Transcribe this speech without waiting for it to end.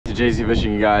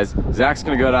JZFishing, you guys. Zach's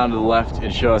gonna go down to the left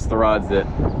and show us the rods that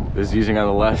is using on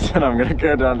the left, and I'm gonna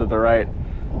go down to the right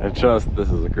and show us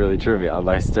this is really trivial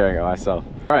by staring at myself.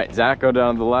 All right, Zach, go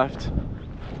down to the left.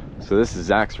 So this is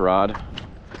Zach's rod.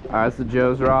 That's the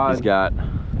Joe's rod. He's got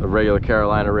a regular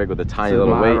Carolina rig with a tiny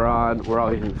little my weight. Rod. We're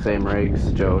all using the same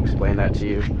rigs. Joe explained that to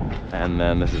you. And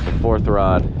then this is the fourth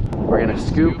rod. We're gonna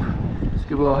scoop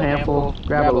a little handful,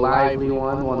 grab a lively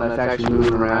one that's actually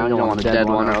moving around. You don't want a dead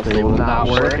one or else they will not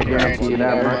work. I guarantee you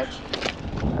that much.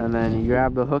 And then you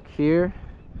grab the hook here,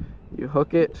 you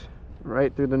hook it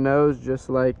right through the nose just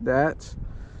like that,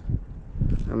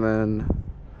 and then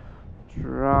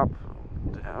drop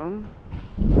down.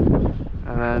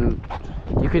 And then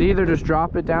you could either just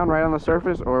drop it down right on the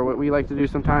surface, or what we like to do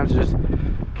sometimes is just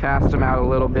cast them out a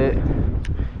little bit.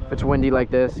 If it's windy like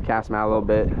this, cast them out a little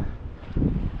bit.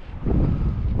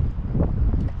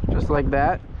 Just like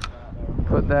that.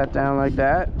 Put that down like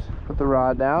that. Put the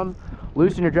rod down.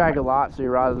 Loosen your drag a lot so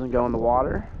your rod doesn't go in the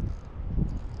water.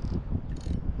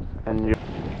 And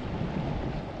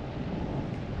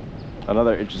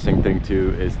another interesting thing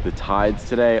too is the tides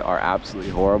today are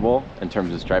absolutely horrible in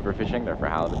terms of striper fishing. They're for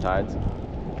halibut tides.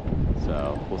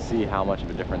 So we'll see how much of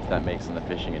a difference that makes in the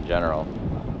fishing in general.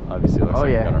 Obviously it looks like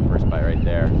we got our first bite right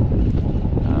there.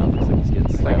 Looks like he's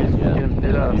getting slammed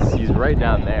again. He's right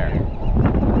down there.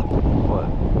 What?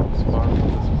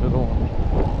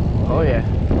 Oh yeah.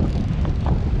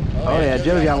 Oh yeah,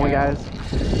 Joe's got one, guys.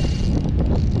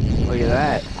 Look at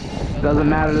that. Doesn't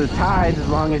matter the tides as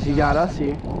long as you got us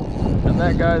here. And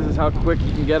that, guys, is how quick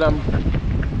you can get them.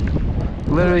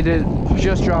 Literally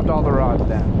just dropped all the rods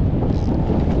down.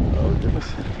 Oh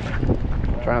goodness.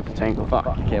 Try not to tangle.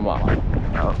 Fuck, it came off.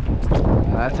 Oh.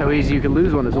 That's how easy you can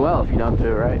lose one as well if you don't do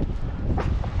it right.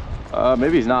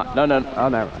 Maybe he's not. No. Oh,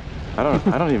 never mind.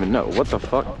 I don't even know. What the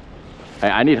fuck? Hey,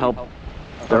 I need help.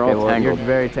 They're all tangled. You're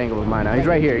very tangled with mine now. He's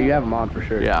right here. You have him on for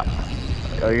sure. Yeah.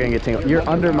 Oh, you're gonna get tangled. You're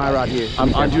under my rod here.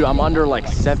 Dude, I'm under like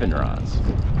 7 rods.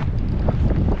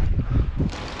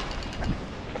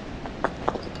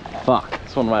 Fuck,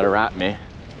 this one might have wrapped me.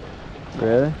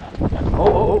 Really?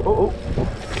 Oh.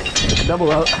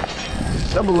 Double up.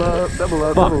 Double up.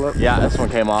 Double up. Yeah, this one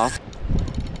came off.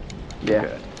 Yeah.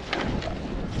 Good.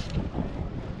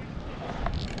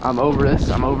 I'm over this.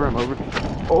 I'm over.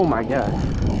 Oh my god.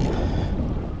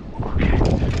 Okay.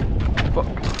 Fuck.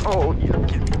 Oh, yeah.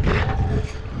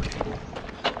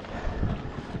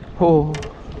 Oh.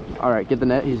 Alright, get the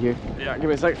net. He's here. Yeah, give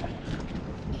me a second.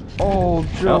 Oh,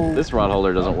 Joe. Oh, this rod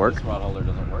holder doesn't work.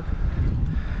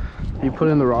 You put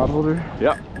in the rod holder?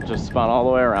 Yep, just spun all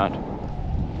the way around.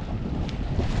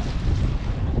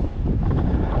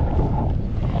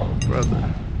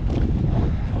 Brother.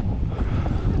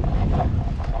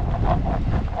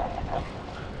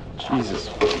 Jesus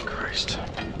fucking Christ.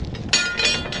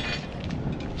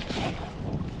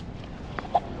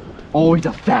 Oh, he's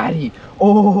a fatty.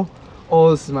 Oh,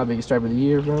 this is my biggest stripe of the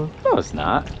year, bro. No, it's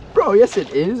not. Bro, yes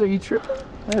it is. Are you tripping?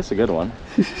 That's a good one.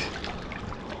 It's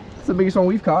the biggest one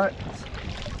we've caught.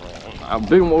 A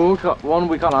big one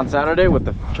we caught on Saturday with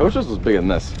the choshas was bigger than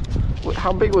this.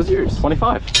 How big was yours?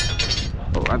 25.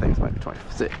 Oh, I think it might be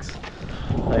 26. I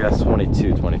think that's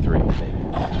 22, 23 maybe.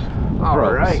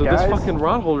 Alright, so guys. this fucking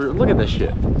rod holder, look at this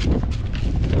shit.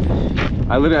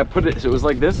 I put it, so it was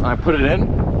like this, and I put it in,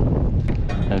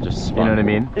 and it just spun. You know what I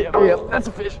mean? Yep, that's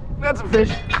a fish. That's a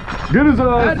fish. Good as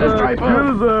That's a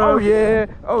striper.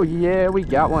 Oh yeah, we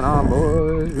got one on,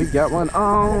 boys. We got one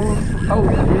on. Oh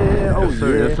yeah, yes,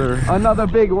 sir, yes, sir. Another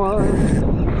big one.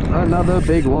 Another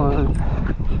big one.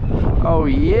 Oh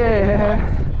yeah.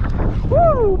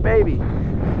 Woo, baby.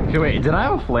 Okay, wait, did I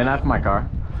have a fillet knife in my car?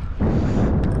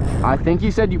 I think you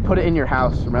said you put it in your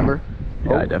house, remember?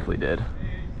 Yeah, I definitely did.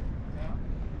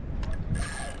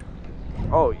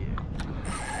 Oh yeah.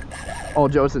 Oh,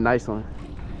 Joe, it's a nice one.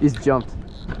 He's jumped.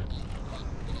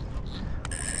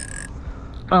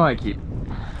 I might keep.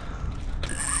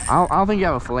 I don't think you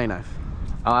have a fillet knife.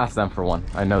 I'll ask them for one.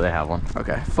 I know they have one.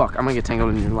 Okay, fuck, I'm gonna get tangled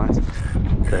in your lines.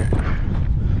 Okay.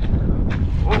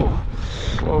 Oh.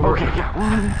 Okay, got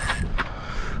one.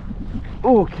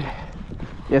 Okay.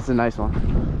 Yeah, it's a nice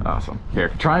one. Awesome. Here,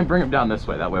 try and bring him down this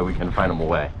way. That way we can find him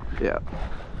away. Yeah.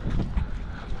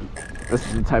 This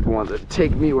is the type of one that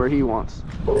take me where he wants.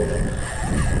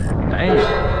 Dang.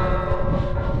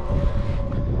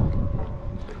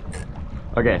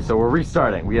 Okay, so we're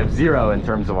restarting. We have 0 in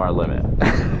terms of our limit.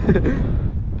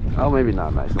 Oh, maybe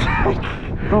not a nice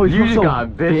one. Bro, you just got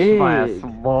bitched by a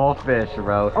small fish,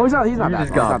 bro. Oh, he's not that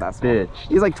small. He's not that small.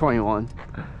 He's like 21.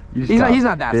 He's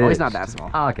not that small. He's not that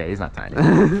small. Oh, okay, he's not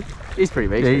tiny. He's pretty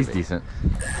big. Yeah, he's decent.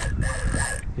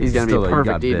 He's gonna be a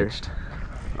perfect eater.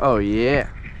 Oh yeah.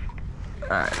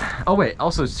 Alright. Oh wait,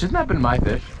 also, shouldn't that have been my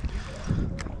fish?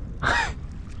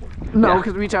 No, Yeah.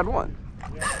 because we each had one.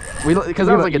 Because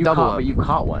that was like a double up. But you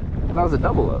caught one. That was a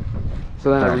double up.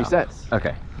 So then Fair it enough. resets.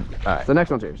 Okay. Alright. So the next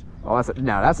one's yours. Oh, that's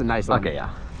a nice one. Okay, yeah.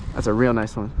 That's a real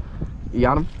nice one. You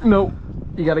got him? No.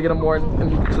 You gotta get him more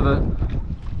into the...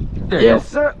 There Yes,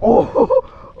 sir.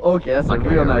 Oh, okay, that's a Okay,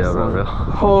 real nice one. real.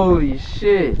 Holy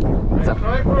shit. That's a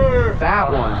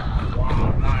fat one.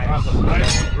 That's a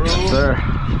nice one, Yes, sir.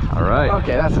 Alright.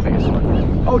 Okay, that's the biggest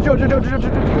one. Oh, Joe. This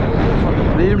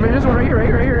one right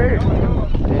here.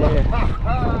 Yeah.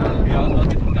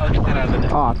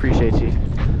 Oh, I appreciate you.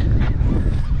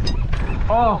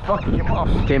 Oh, fuck, it came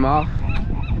off. Came off?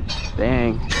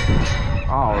 Dang.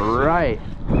 All right.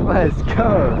 Let's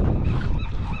go.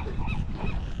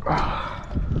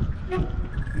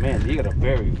 Man, you got a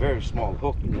very, very small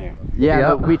hook in there. Yeah,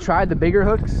 Yep. but we tried the bigger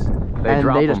hooks and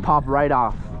drop they just them. pop right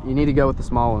off. You need to go with the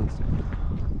small ones.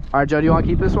 All right, Joe, do you want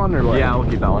to keep this one or what? Yeah, we'll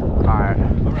keep that one. All right.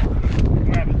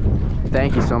 Grab it.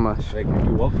 Thank you so much. Thank you.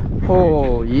 You're welcome.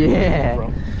 Oh, yeah.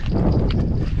 Bro.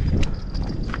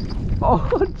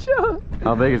 Oh, Joe.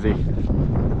 How big is he?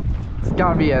 It's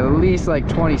got to be at least like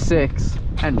 26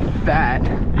 and fat.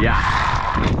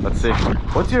 Yeah. Let's see.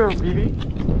 What's your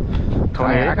PB?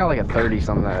 28? I got like a 30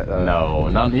 something. No,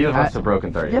 neither of us have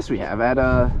broken 30. Yes, we have at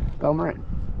Belmarin.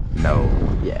 No.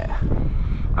 Yeah.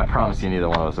 I promise you neither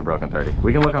one of us have broken 30.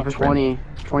 We can look on Fisherman.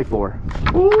 24.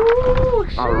 Ooh,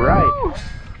 All right.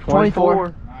 24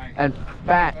 24. and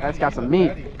fat. That's got some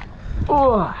meat.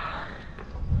 Oh.